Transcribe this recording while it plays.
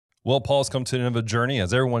Well, Paul's come to the end of a journey.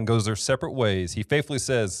 As everyone goes their separate ways, he faithfully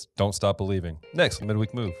says, don't stop believing. Next,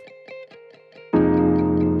 Midweek Move.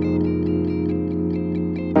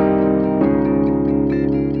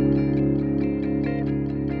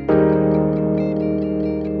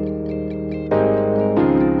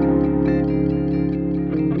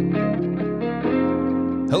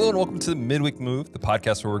 Hello and welcome to the Midweek Move, the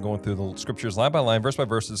podcast where we're going through the scriptures line by line, verse by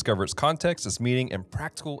verse to discover its context, its meaning, and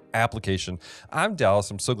practical application. I'm Dallas.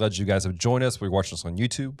 I'm so glad you guys have joined us. We're watching us on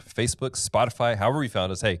YouTube, Facebook, Spotify, however you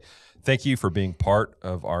found us. Hey, thank you for being part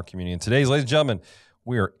of our community. And today, ladies and gentlemen,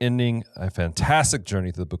 we are ending a fantastic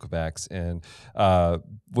journey through the book of Acts. And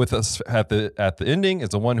with us at the ending is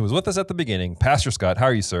the one who was with us at the beginning, Pastor Scott. How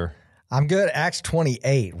are you, sir? I'm good. Acts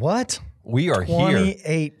 28. What? We are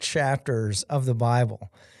 28 chapters of the Bible.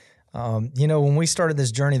 When we started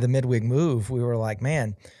this journey, the Midweek Move, we were like,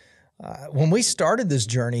 man, when we started this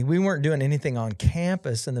journey, we weren't doing anything on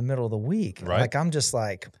campus in the middle of the week. Right. Like, I'm just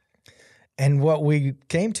like, and what we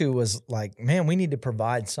came to was like, man, we need to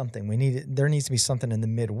provide something. There needs to be something in the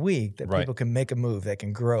midweek that people can make a move, they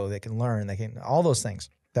can grow, they can learn, all those things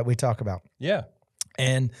that we talk about. Yeah.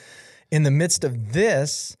 And in the midst of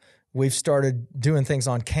this, we've started doing things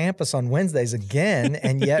on campus on Wednesdays again,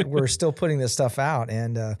 and yet we're still putting this stuff out.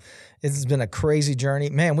 And it's been a crazy journey.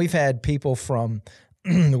 Man, we've had people from,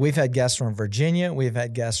 we've had guests from Virginia. We've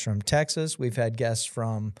had guests from Texas. We've had guests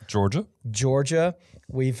from Georgia.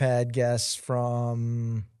 We've had guests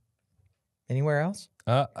from anywhere else?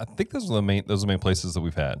 I think those are the main places that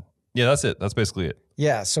we've had. Yeah, that's it. That's basically it.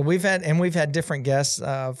 Yeah, so we've had different guests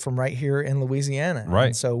from right here in Louisiana. Right.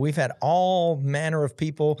 And so we've had all manner of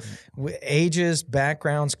people, ages,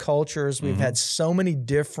 backgrounds, cultures. We've had so many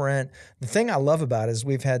different. The thing I love about it is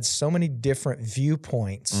we've had so many different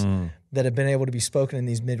viewpoints that have been able to be spoken in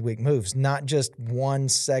these midweek moves. Not just one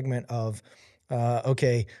segment of,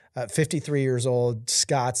 53 years old,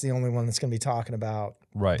 Scott's the only one that's going to be talking about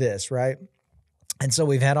this, right? And so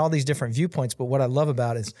we've had all these different viewpoints, but what I love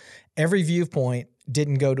about it is every viewpoint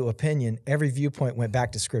didn't go to opinion. Every viewpoint went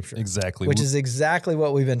back to Scripture. Exactly. Which is exactly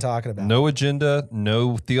what we've been talking about. No agenda,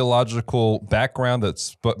 no theological background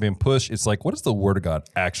that's being pushed. It's like, what does the Word of God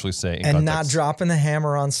actually say in and context? Not dropping the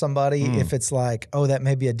hammer on somebody if it's like, oh, that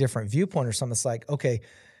may be a different viewpoint or something. It's like, okay,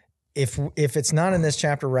 if it's not in this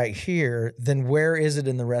chapter right here, then where is it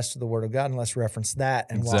in the rest of the Word of God? And let's reference that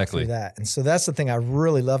and walk through that. And so that's the thing I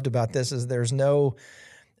really loved about this is there's no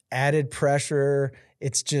added pressure.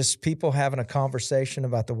 It's just people having a conversation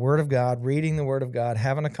about the Word of God, reading the Word of God,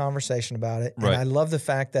 having a conversation about it. Right. And I love the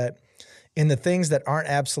fact that in the things that aren't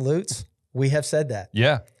absolutes, we have said that.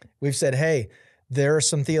 Yeah. We've said, hey, there are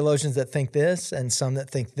some theologians that think this and some that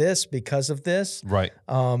think this because of this. Right.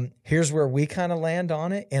 Here's where we kind of land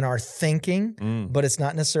on it in our thinking, but it's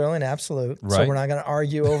not necessarily an absolute. Right. So we're not going to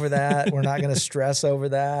argue over that. We're not going to stress over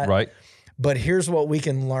that. Right. But here's what we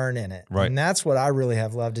can learn in it. Right. And that's what I really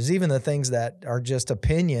have loved is even the things that are just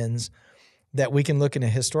opinions that we can look in a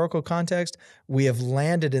historical context, we have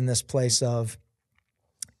landed in this place of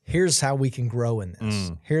here's how we can grow in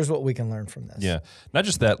this. Here's what we can learn from this. Yeah. Not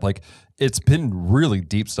just that, like it's been really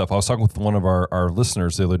deep stuff. I was talking with one of our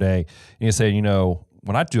listeners the other day, and he said,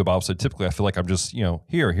 when I do a Bible study, typically I feel like I'm just,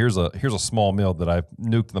 here's a small meal that I've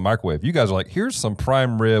nuked in the microwave. You guys are like, here's some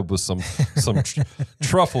prime rib with some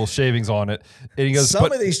truffle shavings on it. And he goes,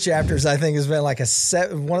 some of these chapters I think has been like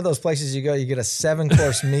one of those places you go, you get a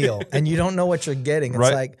 7-course meal and you don't know what you're getting.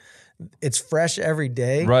 It's like, it's fresh every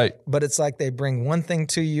day, right? But it's like they bring one thing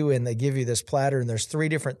to you and they give you this platter and there's 3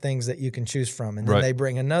 different things that you can choose from. And then they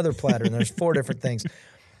bring another platter and there's 4 different things.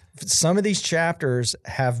 Some of these chapters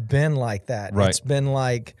have been like that. Right. It's been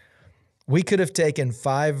like we could have taken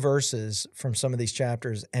 5 verses from some of these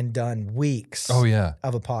chapters and done weeks of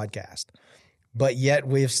a podcast. But yet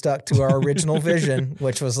we've stuck to our original vision,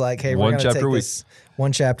 which was like, hey, we're going to take this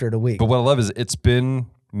one chapter a week. But what I love is it's been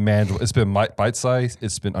manageable. It's been bite-sized.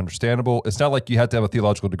 It's been understandable. It's not like you have to have a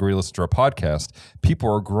theological degree to listen to our podcast. People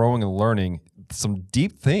are growing and learning some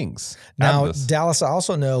deep things. Now, Dallas, I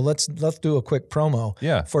also know, let's do a quick promo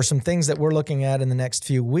for some things that we're looking at in the next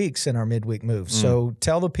few weeks in our midweek move. So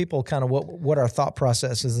tell the people kind of what our thought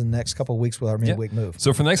process is in the next couple of weeks with our midweek move.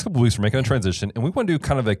 So for the next couple of weeks, we're making a transition, and we want to do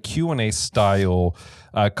kind of a Q&A style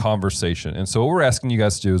conversation. And so what we're asking you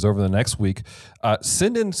guys to do is over the next week,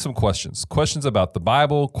 send in some questions about the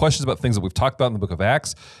Bible, questions about things that we've talked about in the book of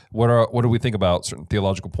Acts. What do we think about certain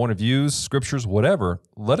theological point of views, scriptures, whatever.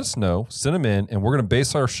 Let us know. Send them in. in, and we're going to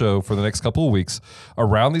base our show for the next couple of weeks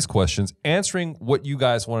around these questions, answering what you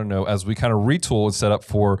guys want to know as we kind of retool and set up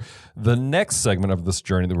for the next segment of this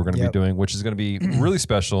journey that we're going to be doing, which is going to be really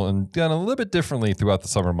special and done a little bit differently throughout the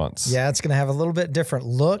summer months. Yeah, it's going to have a little bit different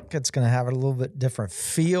look. It's going to have a little bit different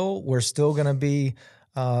feel. We're still going to be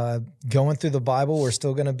going through the Bible. We're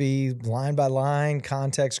still going to be line by line,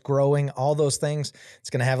 context, growing, all those things. It's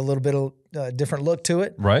going to have a little bit of different look to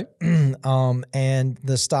it. Right. And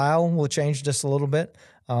the style will change just a little bit.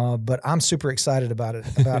 But I'm super excited about it,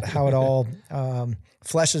 about how it all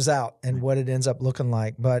fleshes out and what it ends up looking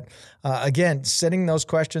like. But again, sending those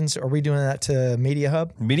questions, are we doing that to Media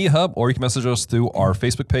Hub? Media Hub, or you can message us through our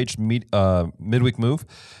Facebook page, Midweek Move,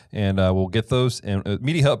 and we'll get those. And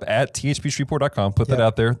Media Hub at thpshreveport.com. Put that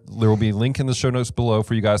out there. There will be a link in the show notes below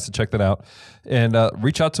for you guys to check that out. And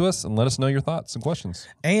reach out to us and let us know your thoughts and questions.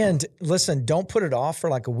 And listen, don't put it off for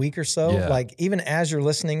like a week or so. Yeah. Like even as you're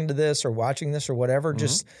listening to this or watching this or whatever,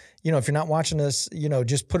 just, if you're not watching this,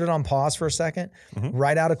 just put it on pause for a second,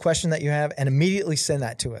 write out a question that you have and immediately send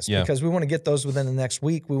that to us because we want to get those within the next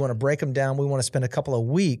week. We want to break them down. We want to spend a couple of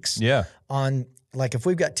weeks on, like, if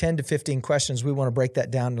we've got 10 to 15 questions, we want to break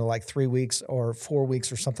that down to like 3 weeks or 4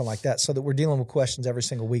 weeks or something like that, so that we're dealing with questions every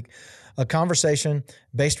single week. A conversation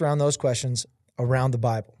based around those questions around the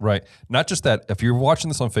Bible. Right. Not just that. If you're watching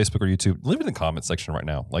this on Facebook or YouTube, leave it in the comment section right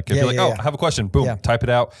now. Like if you're like, I have a question, boom, type it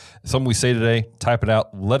out. Something we say today, type it out.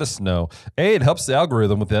 Let us know. It helps the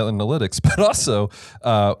algorithm with the analytics, but also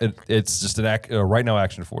it's just an right now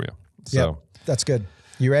action for you. So that's good.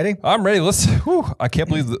 You ready? I'm ready. I can't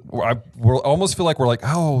believe that we almost feel like we're like,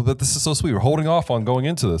 that this is so sweet. We're holding off on going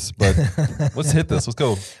into this, but let's hit this. Let's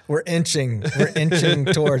go. We're inching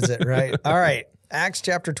towards it, right? All right. Acts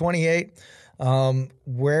chapter 28.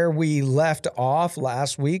 Where we left off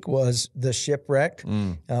last week was the shipwreck,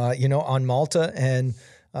 on Malta. And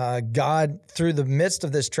God, through the midst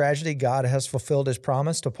of this tragedy, God has fulfilled his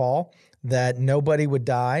promise to Paul that nobody would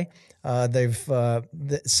die.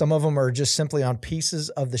 Some of them are just simply on pieces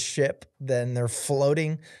of the ship, then they're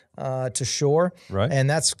floating to shore. Right. And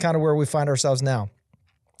that's kind of where we find ourselves now.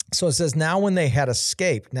 So it says, now when they had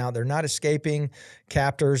escaped, now they're not escaping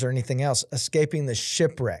captors or anything else, escaping the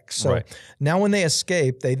shipwreck. So now when they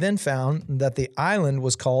escaped, they then found that the island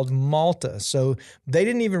was called Malta. So they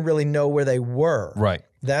didn't even really know where they were. Right.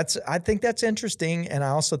 I think that's interesting. And I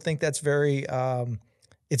also think that's very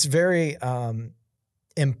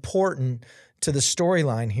important to the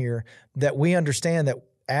storyline here, that we understand that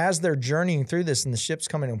as they're journeying through this and the ship's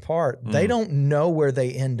coming apart, they don't know where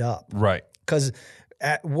they end up. Right. Because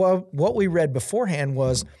what we read beforehand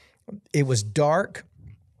was it was dark.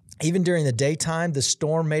 Even during the daytime, the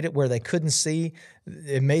storm made it where they couldn't see.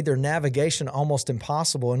 It made their navigation almost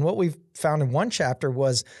impossible. And what we found in one chapter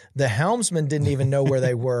was the helmsman didn't even know where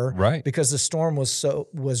they were because the storm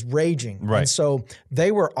was raging. Right. And so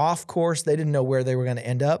they were off course. They didn't know where they were going to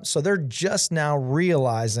end up. So they're just now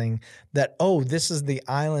realizing that, this is the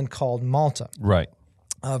island called Malta. Right.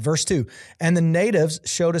 Verse 2, and the natives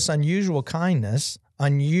showed us unusual kindness,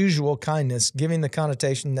 giving the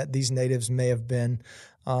connotation that these natives may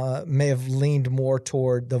have leaned more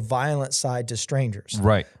toward the violent side to strangers.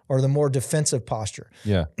 Right. Or the more defensive posture.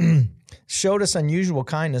 Yeah. Showed us unusual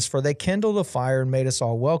kindness, for they kindled a fire and made us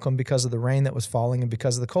all welcome because of the rain that was falling and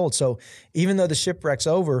because of the cold. So even though the shipwreck's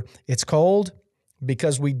over, it's cold,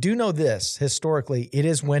 because we do know this, historically, it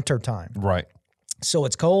is winter time. Right. So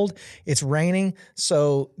it's cold, it's raining,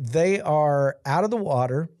 so they are out of the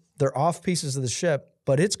water, they're off pieces of the ship,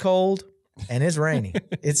 but it's cold and it's raining.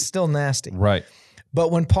 It's still nasty. Right.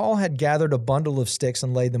 But when Paul had gathered a bundle of sticks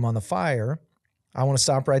and laid them on the fire, I want to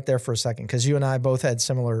stop right there for a second, because you and I both had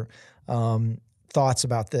similar thoughts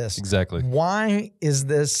about this. Exactly. Why is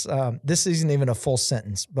this, this isn't even a full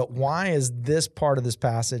sentence, but why is this part of this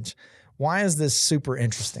passage, why is this super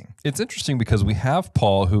interesting? It's interesting because we have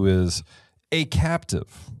Paul, who is a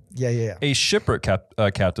captive. A shipwreck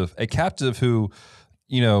captive. A captive who,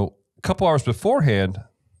 a couple hours beforehand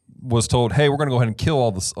was told, hey, we're going to go ahead and kill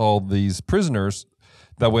all these prisoners.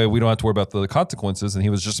 That way we don't have to worry about the consequences. And he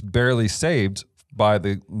was just barely saved by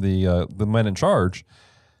the men in charge.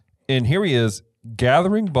 And here he is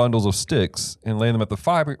gathering bundles of sticks and laying them at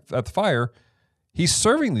the fire. He's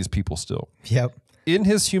serving these people still. Yep. In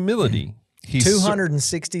his humility. He's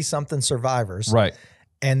 260 something survivors. Right.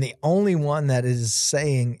 And the only one that is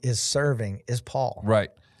serving is Paul.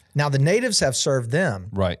 Right. Now, the natives have served them.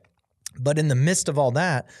 Right. But in the midst of all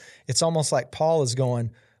that, it's almost like Paul is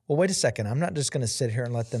going, well, wait a second. I'm not just going to sit here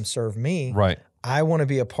and let them serve me. Right. I want to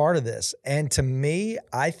be a part of this. And to me,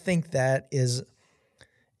 I think that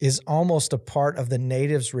is almost a part of the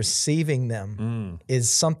natives receiving them is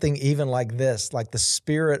something even like this, like the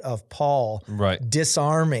spirit of Paul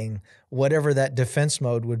disarming whatever that defense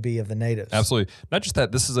mode would be of the natives. Absolutely. Not just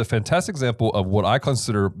that, this is a fantastic example of what I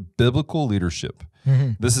consider biblical leadership.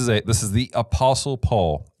 This is the Apostle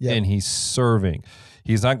Paul, and he's serving.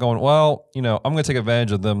 He's not going, well, I'm going to take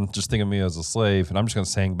advantage of them just thinking of me as a slave, and I'm just going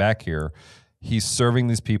to hang back here. He's serving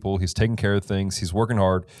these people. He's taking care of things. He's working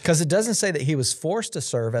hard. Because it doesn't say that he was forced to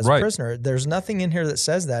serve as a prisoner. There's nothing in here that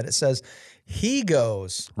says that. It says he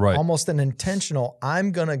goes, almost an intentional,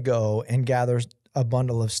 I'm going to go and gather a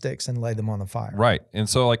bundle of sticks and lay them on the fire. Right. And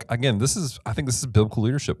so, again, I think this is biblical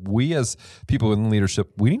leadership. We as people in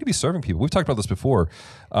leadership, we need to be serving people. We've talked about this before,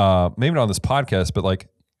 maybe not on this podcast, but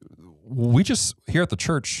we just, here at the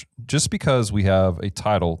church, just because we have a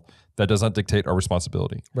title, that does not dictate our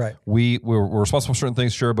responsibility. Right. We're responsible for certain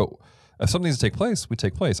things, sure, but if something needs to take place, we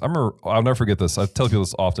take place. I'll never forget this. I tell people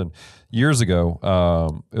this often. Years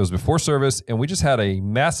ago, it was before service, and we just had a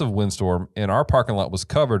massive windstorm, and our parking lot was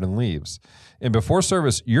covered in leaves. And before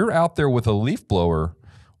service, you're out there with a leaf blower,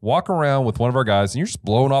 walk around with one of our guys, and you're just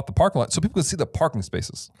blowing off the parking lot so people can see the parking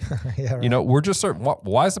spaces. We're just certain.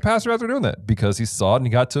 Why is the pastor out there doing that? Because he saw it and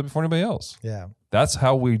he got to it before anybody else. Yeah. That's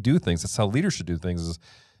how we do things. That's how leaders should do things. Is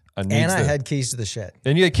and I had keys to the shed.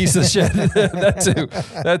 And you had keys to the shed.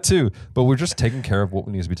 That too. But we're just taking care of what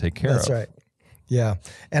needs to be taken care of. That's right. Yeah.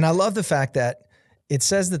 And I love the fact that it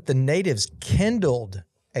says that the natives kindled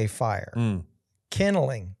a fire.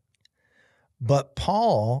 Kindling. But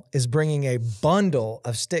Paul is bringing a bundle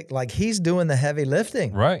of sticks. Like he's doing the heavy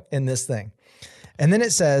lifting in this thing. And then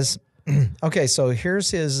it says, okay, so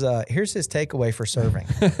here's his takeaway for serving.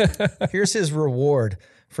 Here's his reward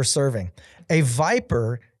for serving. A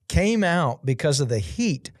viper came out because of the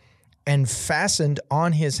heat and fastened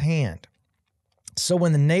on his hand. So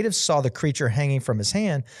when the natives saw the creature hanging from his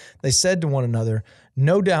hand, they said to one another,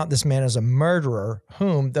 no doubt this man is a murderer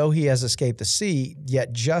whom, though he has escaped the sea,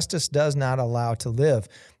 yet justice does not allow to live.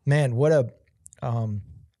 Man, the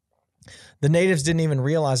natives didn't even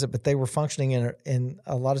realize it, but they were functioning in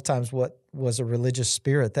a lot of times what was a religious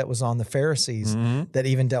spirit that was on the Pharisees that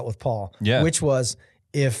even dealt with Paul, which was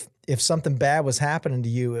if something bad was happening to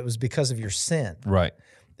you, it was because of your sin. Right.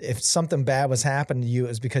 If something bad was happening to you, it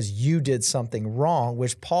was because you did something wrong,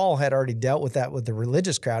 which Paul had already dealt with that with the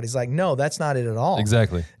religious crowd. He's like, no, that's not it at all.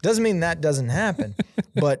 Exactly. Doesn't mean that doesn't happen,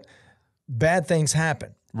 but bad things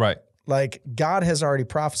happen. Right. Like God has already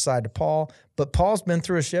prophesied to Paul, but Paul's been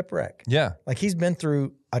through a shipwreck. Yeah. Like he's been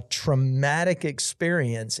through a traumatic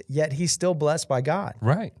experience, yet he's still blessed by God.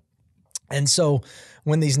 Right. And so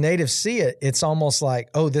when these natives see it, it's almost like,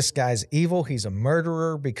 oh, this guy's evil. He's a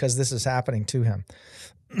murderer because this is happening to him.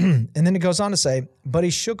 And then it goes on to say, but he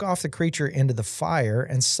shook off the creature into the fire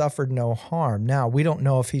and suffered no harm. Now, we don't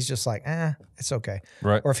know if he's just like, it's okay.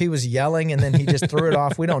 Right. Or if he was yelling and then he just threw it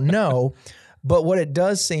off. We don't know. But what it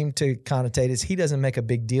does seem to connotate is he doesn't make a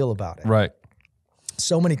big deal about it. Right.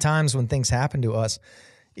 So many times when things happen to us,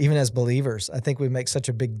 even as believers, I think we make such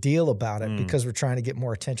a big deal about it because we're trying to get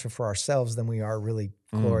more attention for ourselves than we are really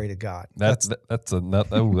glory to God. That's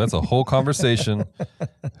a whole conversation.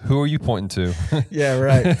 Who are you pointing to? Yeah,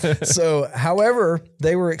 right. So, however,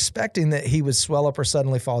 they were expecting that he would swell up or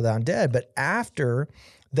suddenly fall down dead. But after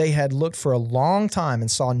they had looked for a long time and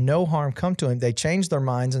saw no harm come to him, they changed their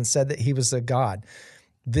minds and said that he was a god.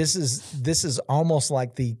 This is almost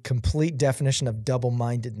like the complete definition of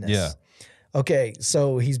double-mindedness. Yeah. Okay,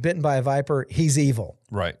 so he's bitten by a viper. He's evil.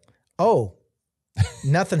 Right. Oh,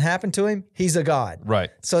 nothing happened to him. He's a god. Right.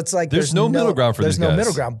 So it's like there's no middle ground for these guys. There's no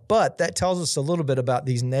middle ground. But that tells us a little bit about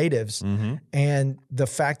these natives and the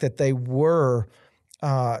fact that they were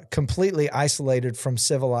completely isolated from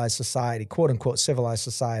civilized society, quote unquote civilized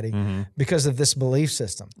society, because of this belief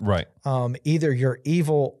system. Right. Either you're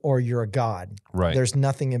evil or you're a god. Right. There's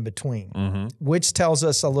nothing in between, which tells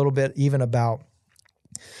us a little bit even about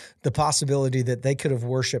the possibility that they could have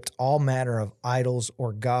worshipped all manner of idols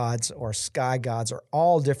or gods or sky gods or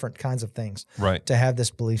all different kinds of things to have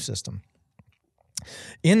this belief system.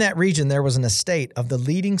 In that region, there was an estate of the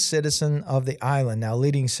leading citizen of the island. Now,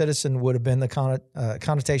 leading citizen would have been the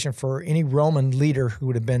connotation for any Roman leader who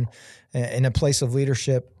would have been in a place of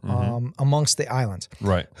leadership amongst the islands,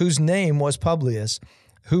 whose name was Publius,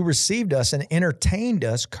 who received us and entertained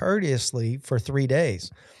us courteously for 3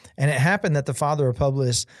 days. And it happened that the father of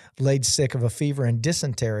Publius laid sick of a fever and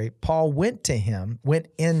dysentery. Paul went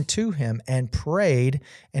into him and prayed,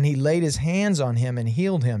 and he laid his hands on him and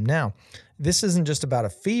healed him. Now, this isn't just about a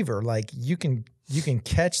fever. Like you can You can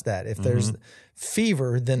catch that. If there's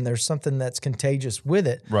fever, then there's something that's contagious with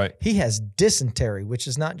it. Right. He has dysentery, which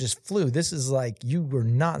is not just flu. This is like you were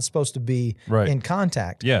not supposed to be in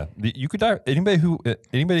contact. Yeah, you could die. Anybody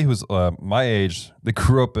who's my age that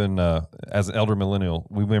grew up in as an elder millennial,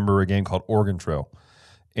 we remember a game called Oregon Trail.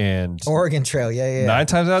 And Oregon Trail, yeah. 9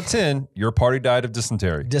 times out of 10, your party died of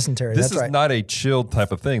dysentery. Dysentery, This that's is right. not a chilled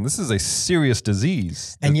type of thing. This is a serious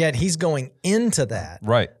disease. And yet he's going into that,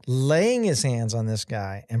 Right. laying his hands on this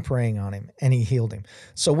guy and praying on him, and he healed him.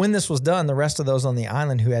 So when this was done, the rest of those on the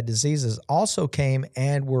island who had diseases also came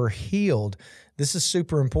and were healed. This is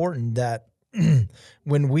super important that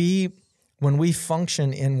when we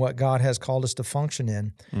function in what God has called us to function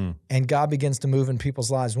in, and God begins to move in people's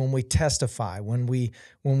lives, when we testify, when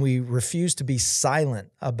we refuse to be silent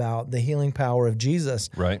about the healing power of Jesus,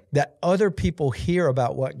 Right. that other people hear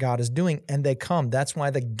about what God is doing and they come. That's why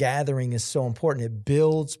the gathering is so important. It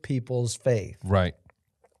builds people's faith. Right.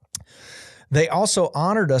 They also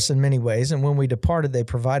honored us in many ways, and when we departed, they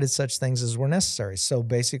provided such things as were necessary. So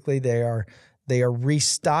basically, they are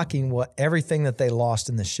restocking everything that they lost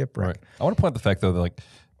in the shipwreck. Right. I want to point out the fact, though, that like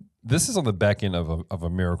this is on the back end of a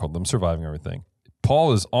miracle, them surviving everything.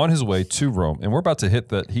 Paul is on his way to Rome, and we're about to hit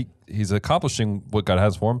that he's accomplishing what God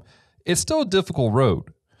has for him. It's still a difficult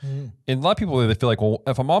road. And a lot of people, they feel like, well,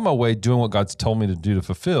 if I'm on my way doing what God's told me to do to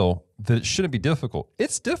fulfill, that it shouldn't be difficult.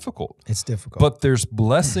 It's difficult. It's difficult. But there's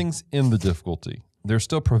blessings in the difficulty. There's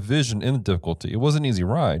still provision in the difficulty. It wasn't an easy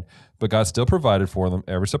ride, but God still provided for them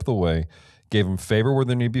every step of the way, gave them favor where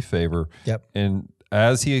there needed to be favor. Yep. And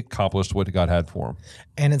as he accomplished what God had for him.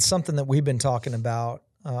 And it's something that we've been talking about.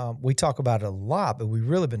 We talk about it a lot, but we've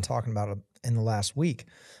really been talking about it in the last week.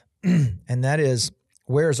 And that is,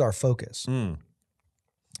 where's our focus?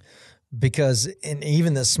 Because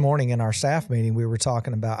even this morning in our staff meeting,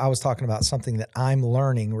 I was talking about something that I'm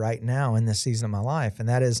learning right now in this season of my life. And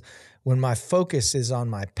that is, when my focus is on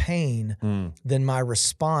my pain, then my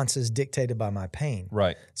response is dictated by my pain.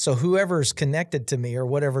 Right. So whoever's connected to me or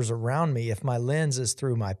whatever's around me, if my lens is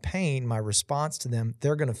through my pain, my response to them,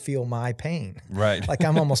 they're going to feel my pain. Right. Like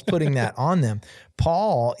I'm almost putting that on them.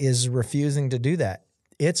 Paul is refusing to do that.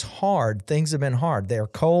 It's hard. Things have been hard. They're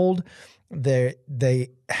cold. They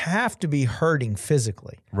have to be hurting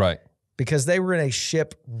physically. Right. Because they were in a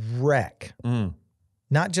shipwreck,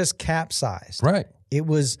 not just capsized. Right. It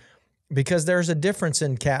was because there's a difference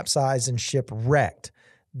in capsized and shipwrecked.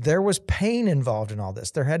 There was pain involved in all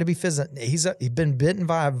this. There had to be physical. He's been bitten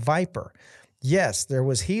by a viper. Yes, there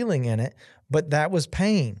was healing in it, but that was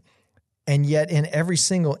pain. And yet in every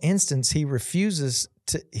single instance, he refuses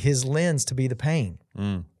his lens to be the pain.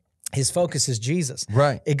 His focus is Jesus.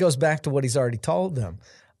 Right. It goes back to what he's already told them.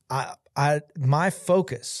 My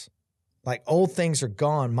focus, like old things are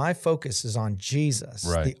gone. My focus is on Jesus,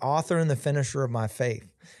 Right. the author and the finisher of my faith,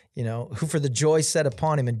 who for the joy set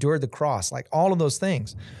upon him endured the cross, like all of those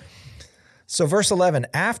things. So verse 11,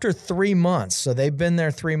 after 3 months, so they've been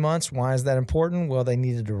there 3 months. Why is that important? Well, they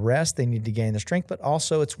needed to rest. They needed to gain their strength, but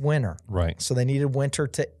also it's winter. Right. So they needed winter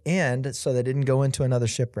to end so they didn't go into another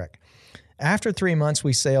shipwreck. After 3 months,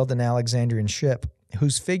 we sailed an Alexandrian ship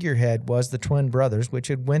whose figurehead was the twin brothers, which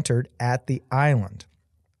had wintered at the island.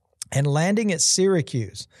 And landing at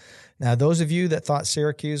Syracuse. Now, those of you that thought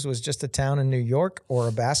Syracuse was just a town in New York or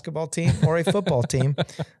a basketball team or a football team,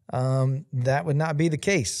 that would not be the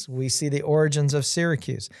case. We see the origins of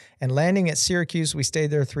Syracuse. And landing at Syracuse, we stayed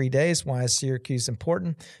there 3 days. Why is Syracuse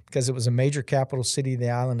important? Because it was a major capital city of the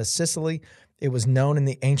island of Sicily. It was known in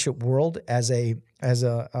the ancient world as a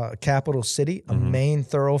capital city, a main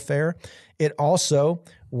thoroughfare. It also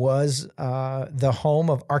was the home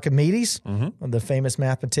of Archimedes, the famous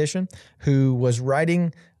mathematician, who was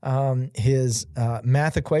writing his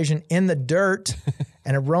math equation in the dirt,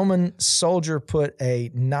 and a Roman soldier put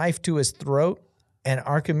a knife to his throat, and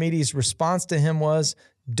Archimedes' response to him was,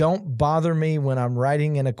 "Don't bother me when I'm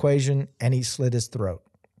writing an equation," and he slit his throat.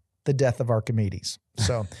 The death of Archimedes.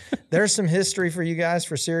 So there's some history for you guys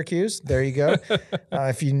for Syracuse. There you go.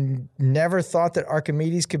 If you never thought that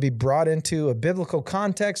Archimedes could be brought into a biblical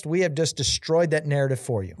context, we have just destroyed that narrative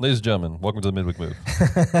for you. Ladies and gentlemen, welcome to the Midweek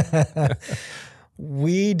Move.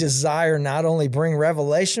 We desire not only bring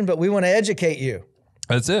revelation, but we want to educate you.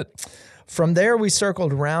 That's it. From there, we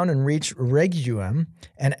circled around and reached Rhegium.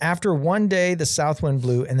 And after 1 day, the south wind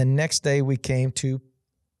blew. And the next day, we came to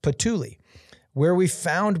Puteoli, where we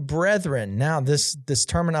found brethren. Now, this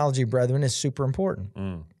terminology, brethren, is super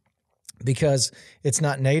important because it's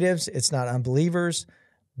not natives, it's not unbelievers.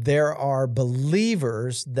 There are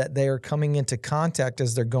believers that they are coming into contact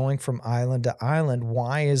as they're going from island to island.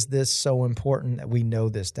 Why is this so important that we know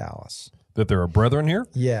this, Dallas? that there are brethren here.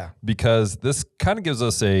 Yeah. Because this kind of gives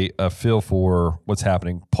us a feel for what's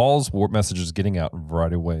happening. Paul's message is getting out in a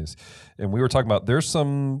variety of ways. And we were talking about there's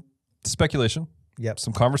some speculation,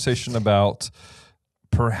 some conversation about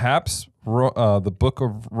perhaps the book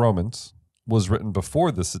of Romans was written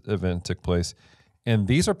before this event took place. And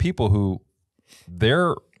these are people who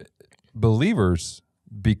they're believers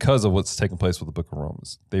because of what's taken place with the book of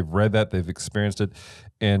Romans. They've read that, they've experienced it,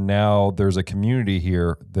 and now there's a community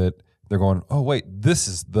here that they're going, oh, wait, this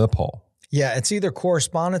is the Paul. Yeah, it's either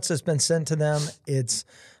correspondence that's been sent to them. It's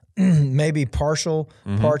maybe partial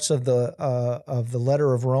parts of the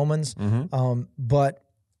letter of Romans, but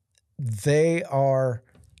there are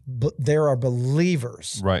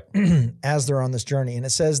believers right as they're on this journey. And it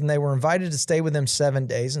says, and they were invited to stay with them 7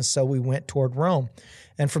 days, and so we went toward Rome.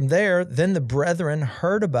 And from there, then the brethren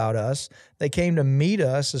heard about us. They came to meet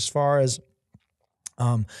us as far as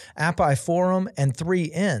Apiphorum and 3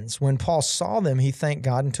 Inns. When Paul saw them, he thanked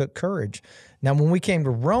God and took courage. Now, when we came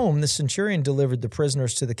to Rome, the centurion delivered the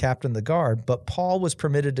prisoners to the captain of the guard, but Paul was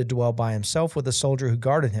permitted to dwell by himself with a soldier who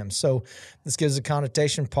guarded him. So this gives a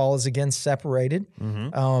connotation. Paul is again separated.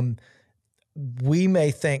 We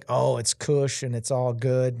may think, oh, it's cush and it's all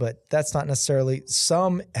good, but that's not necessarily.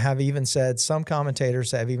 Some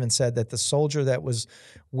commentators have even said that the soldier that was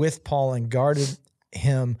with Paul and guarded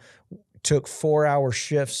him took 4-hour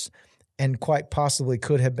shifts and quite possibly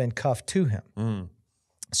could have been cuffed to him.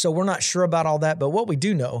 So we're not sure about all that, but what we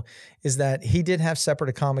do know is that he did have separate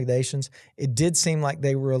accommodations. It did seem like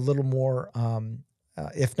they were a little more,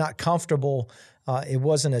 if not comfortable, it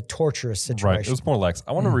wasn't a torturous situation. Right, it was more lax.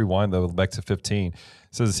 I want to rewind, though, back to 15. It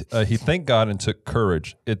says, he thanked God and took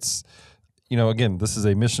courage. It's, again, this is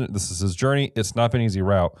a mission. This is his journey. It's not been an easy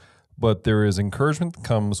route. But there is encouragement that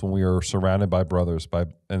comes when we are surrounded by brothers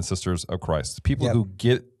and sisters of Christ, people who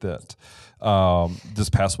get that. This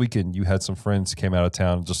past weekend, you had some friends who came out of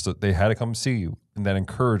town they had to come see you, and that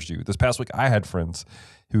encouraged you. This past week, I had friends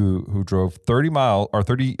who drove 30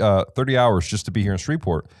 hours just to be here in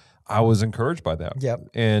Shreveport. I was encouraged by that. Yep.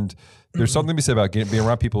 And there's something to be said about being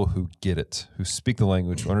around people who get it, who speak the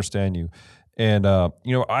language, who understand you. And,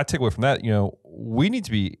 I take away from that, we need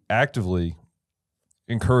to be actively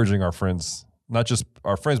encouraging our friends, not just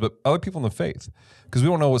our friends, but other people in the faith, because we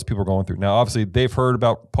don't know what people are going through. Now, obviously, they've heard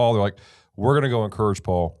about Paul. They're like, we're going to go encourage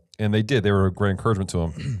Paul. And they did. They were a great encouragement to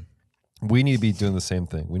him. We need to be doing the same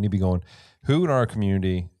thing. We need to be going, who in our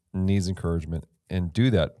community needs encouragement, and do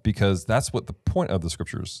that, because that's what the point of the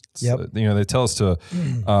scriptures. They tell us to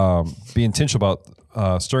be intentional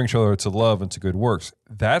about stirring each other to love and to good works.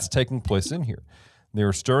 That's taking place in here. They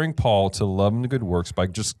were stirring Paul to love and to good works by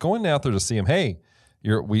just going out there to see him. Hey,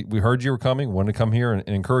 we heard you were coming, wanted to come here and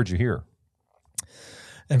encourage you here.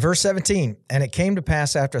 And verse 17, and it came to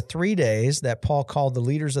pass after 3 days that Paul called the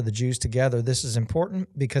leaders of the Jews together. This is important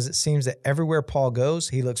because it seems that everywhere Paul goes,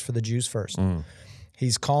 he looks for the Jews first.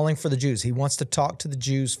 He's calling for the Jews. He wants to talk to the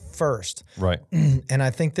Jews first. Right. And I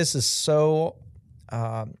think this is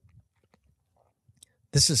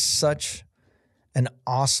such an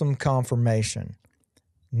awesome confirmation,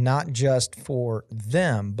 not just for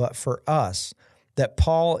them, but for us, that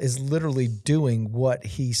Paul is literally doing what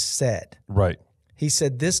he said. Right. He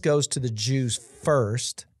said this goes to the Jews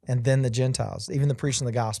first and then the Gentiles, even the preaching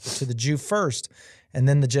of the gospel, to the Jew first and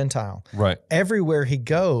then the Gentile. Right. Everywhere he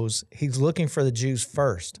goes, he's looking for the Jews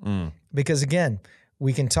first. Because again,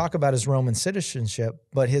 we can talk about his Roman citizenship,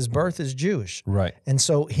 but his birth is Jewish. Right. And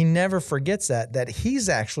so he never forgets that he's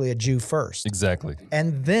actually a Jew first. Exactly.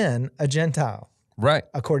 And then a Gentile. Right.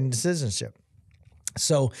 According to citizenship.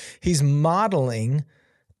 So he's modeling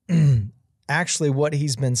actually what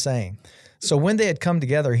he's been saying. So when they had come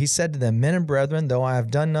together, he said to them, men and brethren, though I have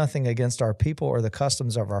done nothing against our people or the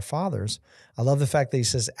customs of our fathers. I love the fact that he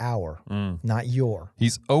says our, not your.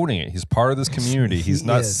 He's owning it. He's part of this community. He's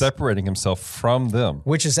not separating himself from them.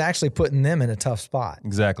 Which is actually putting them in a tough spot.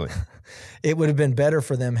 Exactly. It would have been better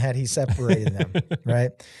for them had he separated them, right?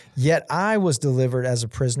 Yet I was delivered as a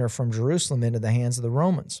prisoner from Jerusalem into the hands of the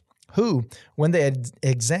Romans, who, when they had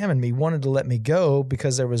examined me, wanted to let me go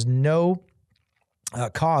because there was no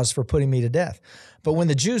cause for putting me to death. But when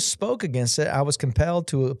the Jews spoke against it, I was compelled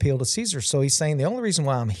to appeal to Caesar. So he's saying the only reason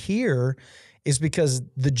why I'm here is because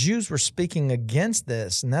the Jews were speaking against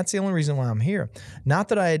this, and that's the only reason why I'm here. Not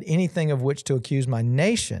that I had anything of which to accuse my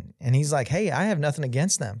nation. And he's like, hey, I have nothing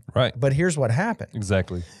against them. Right. But here's what happened.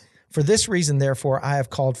 Exactly. For this reason, therefore, I have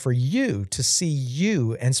called for you to see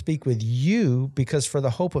you and speak with you, because for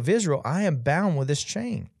the hope of Israel, I am bound with this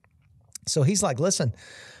chain. So he's like, listen,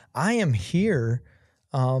 I am here.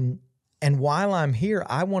 And while I'm here,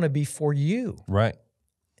 I want to be for you. Right.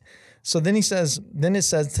 So then it says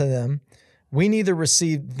to them, We neither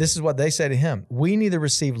received, this is what they say to him, we neither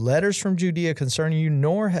received letters from Judea concerning you,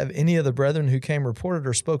 nor have any of the brethren who came reported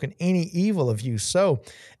or spoken any evil of you. So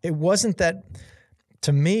it wasn't that,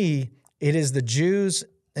 to me, it is the Jews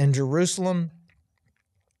in Jerusalem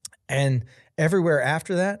and everywhere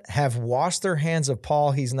after that have washed their hands of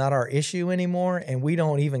Paul. He's not our issue anymore, and we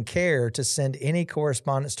don't even care to send any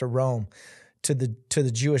correspondence to Rome to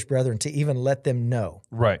the Jewish brethren to even let them know.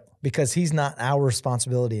 Right. Because he's not our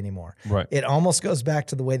responsibility anymore. Right. It almost goes back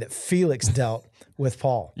to the way that Felix dealt with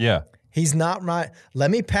Paul. Yeah. He's not right.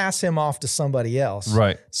 Let me pass him off to somebody else.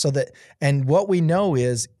 Right. So that, and what we know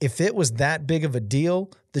is if it was that big of a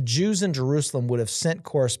deal, the Jews in Jerusalem would have sent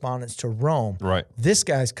correspondence to Rome. Right. This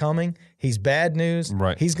guy's coming. He's bad news.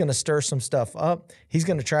 Right. He's going to stir some stuff up. He's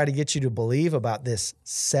going to try to get you to believe about this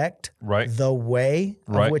sect, right, the way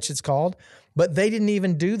of right, which it's called. But they didn't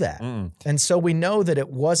even do that. Mm-mm. And so we know that it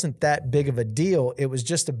wasn't that big of a deal. It was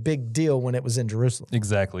just a big deal when it was in Jerusalem.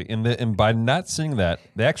 Exactly. And by not seeing that,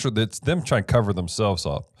 it's them trying to cover themselves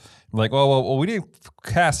up. Like, well, we didn't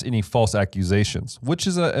cast any false accusations, which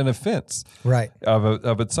is an offense, right,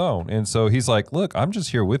 of its own. And so he's like, look, I'm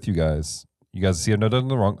just here with you guys. You guys see I've done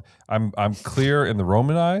nothing wrong. I'm clear in the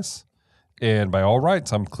Roman eyes, and by all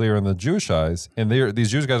rights, I'm clear in the Jewish eyes. And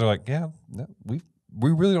these Jewish guys are like, yeah,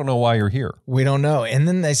 we really don't know why you're here. We don't know. And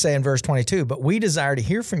then they say in verse 22, but we desire to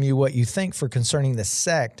hear from you what you think, for concerning the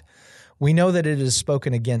sect, we know that it is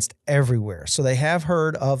spoken against everywhere. So they have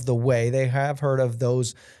heard of the way. They have heard of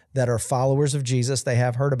those that are followers of Jesus. They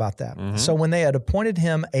have heard about that. Mm-hmm. So when they had appointed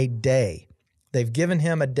him a day, they've given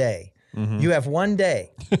him a day. Mm-hmm. You have one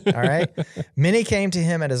day, all right? Many came to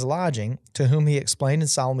him at his lodging, to whom he explained and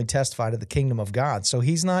solemnly testified of the kingdom of God. So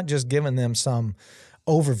he's not just giving them some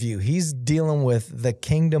overview. He's dealing with the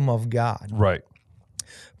kingdom of God. Right.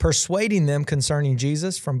 Persuading them concerning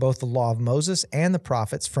Jesus from both the law of Moses and the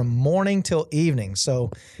prophets from morning till evening. So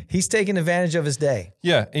he's taking advantage of his day.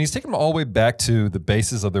 Yeah, and he's taking them all the way back to the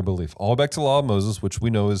basis of their belief, all back to the law of Moses, which we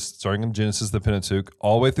know is starting in Genesis, the Pentateuch,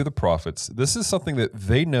 all the way through the prophets. This is something that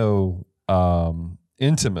they know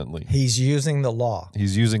intimately. He's using the law.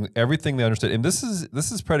 He's using everything they understand. And this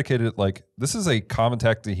is predicated, like, this is a common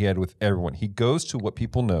tactic he had with everyone. He goes to what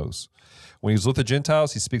people knows. When he's with the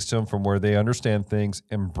Gentiles, he speaks to them from where they understand things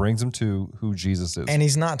and brings them to who Jesus is. And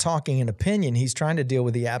he's not talking an opinion. He's trying to deal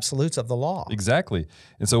with the absolutes of the law. Exactly.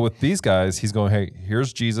 And so with these guys, he's going, hey,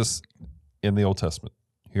 here's Jesus in the Old Testament.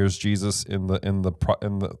 Here's Jesus in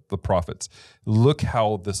the prophets. Look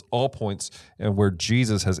how this all points and where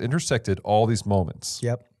Jesus has intersected all these moments.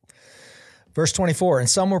 Yep. Verse 24, and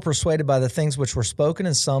some were persuaded by the things which were spoken,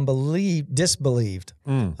 and some disbelieved.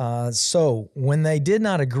 So when they did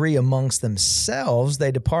not agree amongst themselves,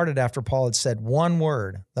 they departed after Paul had said one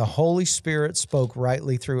word. The Holy Spirit spoke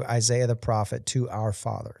rightly through Isaiah the prophet to our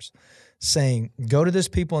fathers, saying, go to this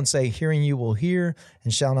people and say, hearing you will hear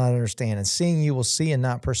and shall not understand, and seeing you will see and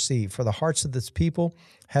not perceive. For the hearts of this people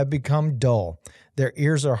have become dull. Their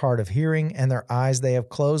ears are hard of hearing, and their eyes they have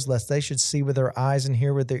closed, lest they should see with their eyes and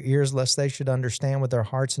hear with their ears, lest they should understand with their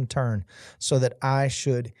hearts and turn, so that I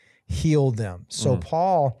should heal them. So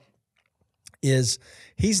Paul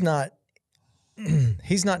he's not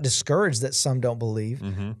discouraged that some don't believe,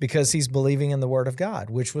 because he's believing in the word of God,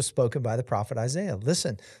 which was spoken by the prophet Isaiah.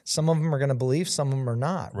 Listen, some of them are going to believe, some of them are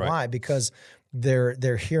not. Right. Why? Because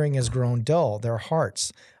their hearing has grown dull, their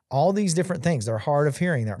hearts, all these different things. They're hard of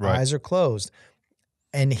hearing, their eyes are closed.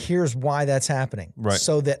 And here's why that's happening,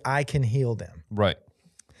 so that I can heal them. Right.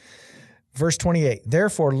 Verse 28,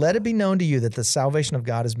 therefore let it be known to you that the salvation of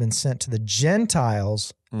God has been sent to the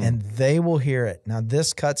Gentiles, and they will hear it. Now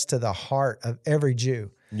this cuts to the heart of every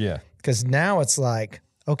Jew. Yeah. Because now it's like,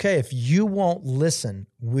 okay, if you won't listen,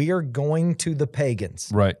 we are going to the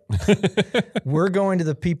pagans. Right. We're going to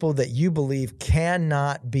the people that you believe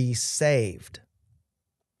cannot be saved.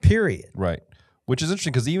 Period. Right. Which is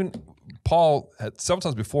interesting, because even Paul,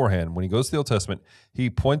 sometimes beforehand, when he goes to the Old Testament, he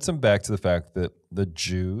points them back to the fact that the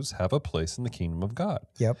Jews have a place in the kingdom of God.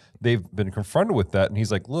 Yep. They've been confronted with that, and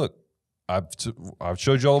he's like, look, I've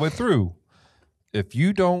showed you all the way through. If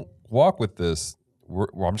you don't walk with this,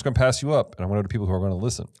 I'm just going to pass you up, and I'm going to go to people who are going to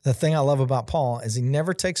listen. The thing I love about Paul is he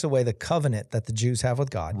never takes away the covenant that the Jews have with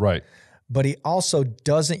God. Right. But he also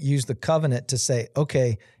doesn't use the covenant to say,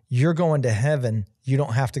 okay, you're going to heaven, you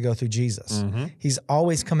don't have to go through Jesus. He's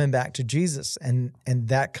always coming back to Jesus, and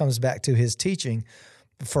that comes back to his teaching,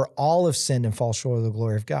 for all have sinned and fall short of the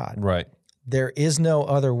glory of God. Right. There is no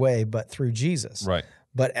other way but through Jesus. Right.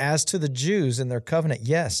 But as to the Jews and their covenant,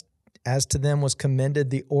 yes, as to them was commended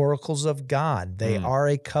the oracles of God. They are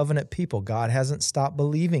a covenant people. God hasn't stopped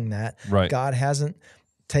believing that. Right. God hasn't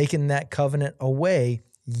taken that covenant away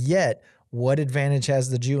yet. What advantage has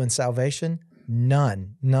the Jew in salvation?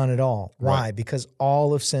 None at all. Why? Right. Because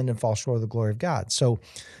all have sinned and fall short of the glory of God. So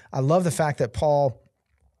I love the fact that Paul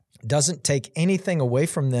doesn't take anything away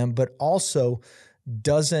from them, but also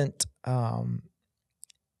doesn't,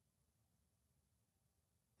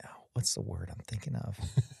 what's the word I'm thinking of?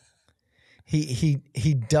 He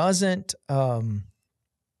doesn't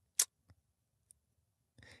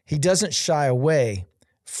shy away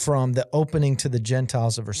from the opening to the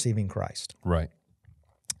Gentiles of receiving Christ. Right.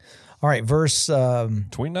 All right, verse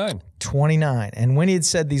 29. 29. And when he had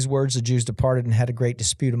said these words, the Jews departed and had a great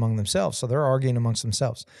dispute among themselves. So they're arguing amongst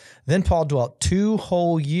themselves. Then Paul dwelt 2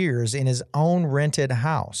 whole years in his own rented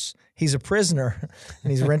house. He's a prisoner and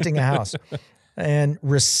he's renting a house and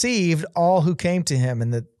received all who came to him.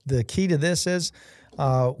 And the key to this is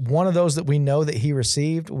one of those that we know that he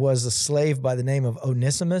received was a slave by the name of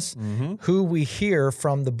Onesimus, who we hear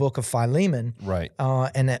from the book of Philemon, Right.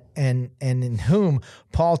 And in whom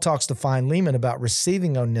Paul talks to Philemon about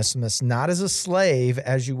receiving Onesimus not as a slave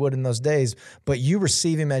as you would in those days, but you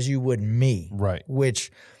receive him as you would me. Right.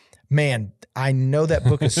 Which, man, I know that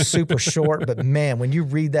book is super short, but man, when you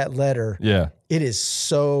read that letter, it is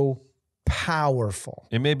so powerful.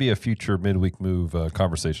 It may be a future midweek move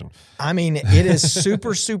conversation. I mean, it is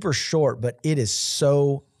super, super short, but it is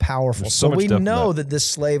so powerful. There's so much we depth in know that this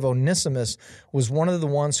slave Onesimus was one of the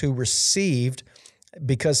ones who received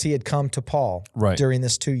because he had come to Paul during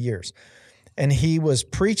this 2 years. And he was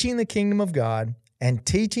preaching the kingdom of God and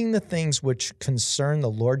teaching the things which concern the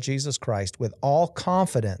Lord Jesus Christ with all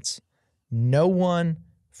confidence, no one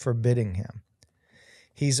forbidding him.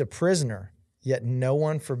 He's a prisoner, yet no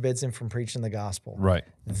one forbids him from preaching the gospel. Right.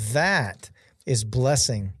 That is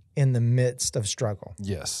blessing in the midst of struggle.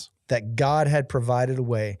 Yes. That God had provided a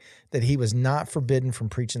way that he was not forbidden from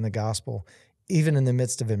preaching the gospel, even in the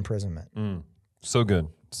midst of imprisonment. So good.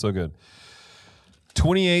 So good.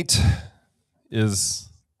 28 is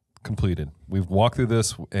completed. We've walked through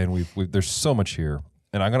this, and we've there's so much here.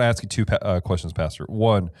 And I'm going to ask you 2 questions, Pastor.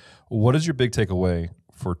 One, what is your big takeaway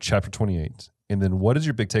for chapter 28? And then what is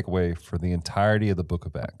your big takeaway for the entirety of the book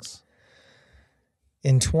of Acts?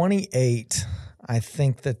 In 28, I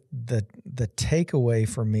think that the takeaway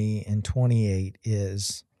for me in 28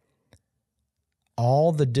 is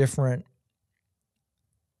all the different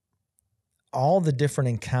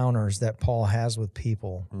encounters that Paul has with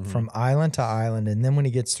people from island to island, and then when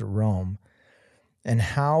he gets to Rome, and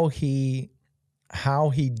how he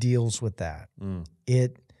deals with that.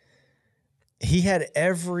 He had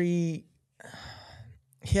every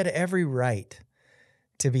right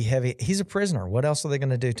to be heavy. He's a prisoner. What else are they going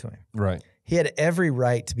to do to him? Right. He had every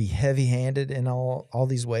right to be heavy-handed in all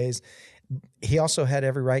these ways. He also had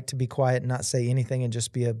every right to be quiet and not say anything and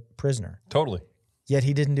just be a prisoner. Totally. Yet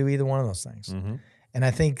he didn't do either one of those things. And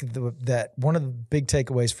I think that one of the big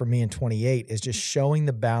takeaways for me in 28 is just showing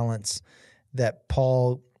the balance that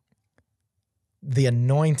Paul, the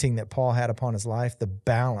anointing that Paul had upon his life, the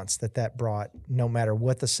balance that brought no matter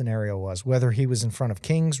what the scenario was, whether he was in front of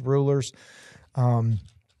kings, rulers,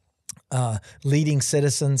 leading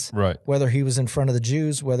citizens, whether he was in front of the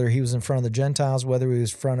Jews, whether he was in front of the Gentiles, whether he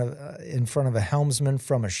was in front of a helmsman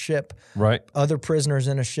from a ship, other prisoners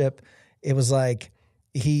in a ship. It was like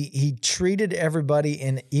he treated everybody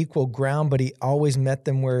in equal ground, but he always met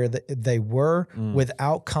them where they were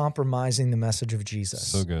without compromising the message of Jesus.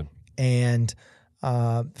 So good. And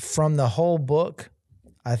from the whole book,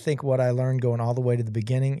 I think what I learned going all the way to the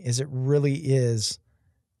beginning is it really is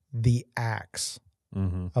the Acts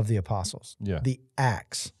of the apostles. The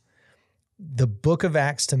Acts. The book of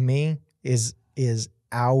Acts to me is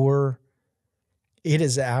our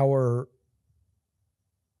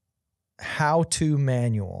how-to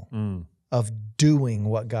manual of doing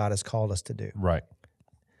what God has called us to do. Right.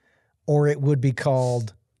 Or it would be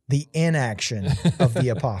called the inaction of the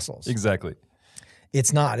apostles. Exactly.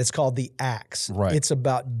 It's not. It's called the Acts. Right. It's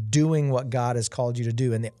about doing what God has called you to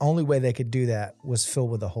do. And the only way they could do that was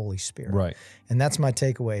filled with the Holy Spirit. Right. And that's my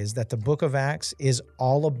takeaway, is that the book of Acts is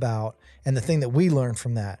all about, and the thing that we learn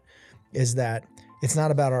from that is that it's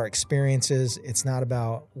not about our experiences. It's not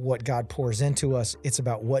about what God pours into us. It's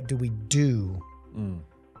about what do we do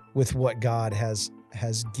with what God has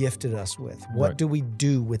gifted us with. What do we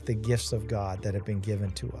do with the gifts of God that have been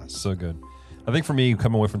given to us? So good. I think for me,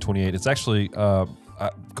 coming away from 28, it's actually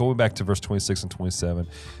going back to verse 26 and 27.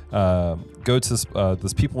 Go to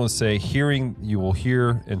this people and say, hearing you will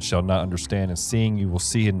hear and shall not understand, and seeing you will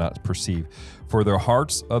see and not perceive. For their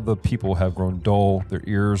hearts of the people have grown dull, their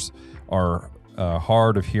ears are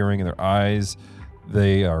hard of hearing, and their eyes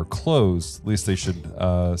they are closed, at least they should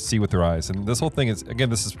see with their eyes. And this whole thing is, again,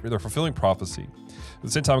 they're fulfilling prophecy. At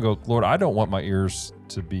the same time, I go, Lord, I don't want my ears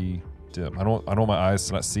to be dim. I don't want my eyes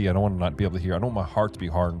to not see. I don't want to not be able to hear. I don't want my heart to be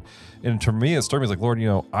hardened. And to me, it started me like, Lord,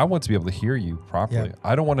 I want to be able to hear you properly. Yep.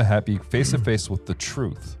 I don't want to be face to face with the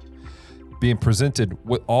truth, being presented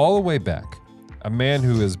with all the way back. A man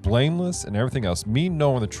who is blameless and everything else, me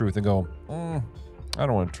knowing the truth and go, I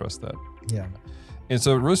don't want to trust that. Yeah. And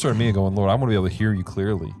so it really started me going, Lord, I want to be able to hear you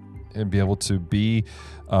clearly and be able to be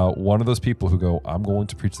one of those people who go, I'm going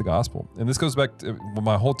to preach the gospel. And this goes back to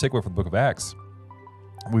my whole takeaway from the book of Acts.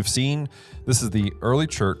 We've seen this is the early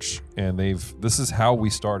church, and this is how we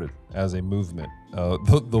started as a movement,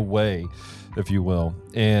 the way, if you will.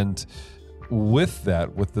 And with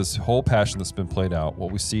that, with this whole passion that's been played out,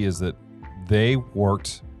 what we see is that they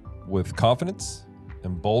worked with confidence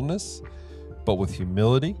and boldness, but with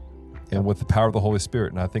humility and with the power of the Holy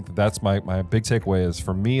Spirit. And I think that's my big takeaway is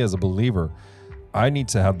for me as a believer, I need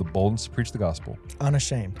to have the boldness to preach the gospel.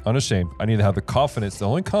 Unashamed. I need to have the confidence that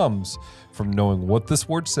only comes from knowing what this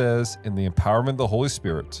word says and the empowerment of the Holy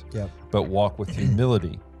Spirit, but walk with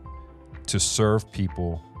humility to serve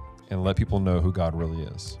people and let people know who God really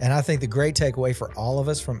is. And I think the great takeaway for all of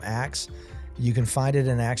us from Acts, you can find it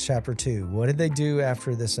in Acts chapter 2. What did they do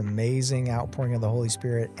after this amazing outpouring of the Holy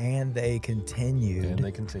Spirit? And they continued.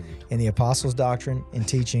 In the apostles' doctrine, in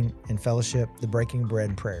teaching, in fellowship, the breaking of bread,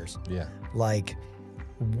 and prayers. Yeah. Like,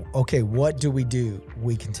 okay, what do? We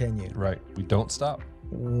continue. Right. We don't stop.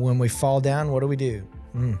 When we fall down, what do?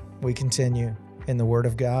 We continue in the Word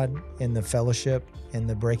of God, in the fellowship, in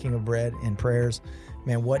the breaking of bread, in prayers.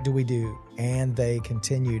 Man, what do we do? And they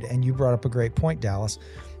continued. And you brought up a great point, Dallas.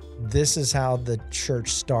 This is how the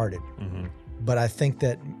church started. Mm-hmm. But I think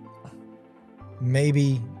that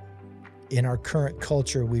maybe in our current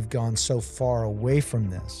culture, we've gone so far away from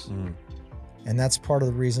this. Mm. And that's part of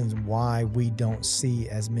the reasons why we don't see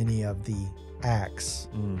as many of the acts,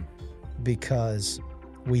 because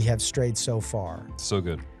we have strayed so far. So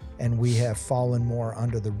good. And we have fallen more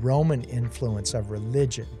under the Roman influence of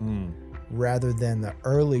religion rather than the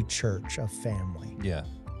early church of family. Yeah.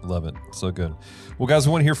 Love it. So good. Well, guys,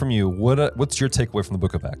 we want to hear from you. What's your takeaway from the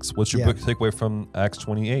book of Acts? What's your takeaway from Acts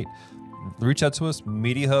 28? Reach out to us,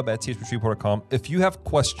 mediahub@threeport.com. If you have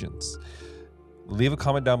questions, leave a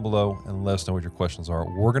comment down below and let us know what your questions are.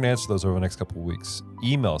 We're going to answer those over the next couple of weeks.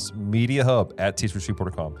 Email us,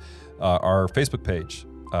 mediahub@treeport.com. Our Facebook page,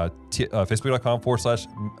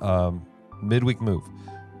 facebook.com/Midweek Move.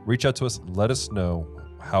 Reach out to us. Let us know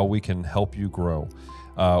how we can help you grow.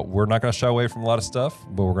 We're not going to shy away from a lot of stuff,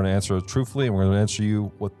 but we're going to answer it truthfully, and we're going to answer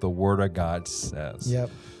you what the Word of God says.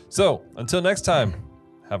 Yep. So until next time,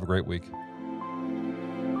 have a great week.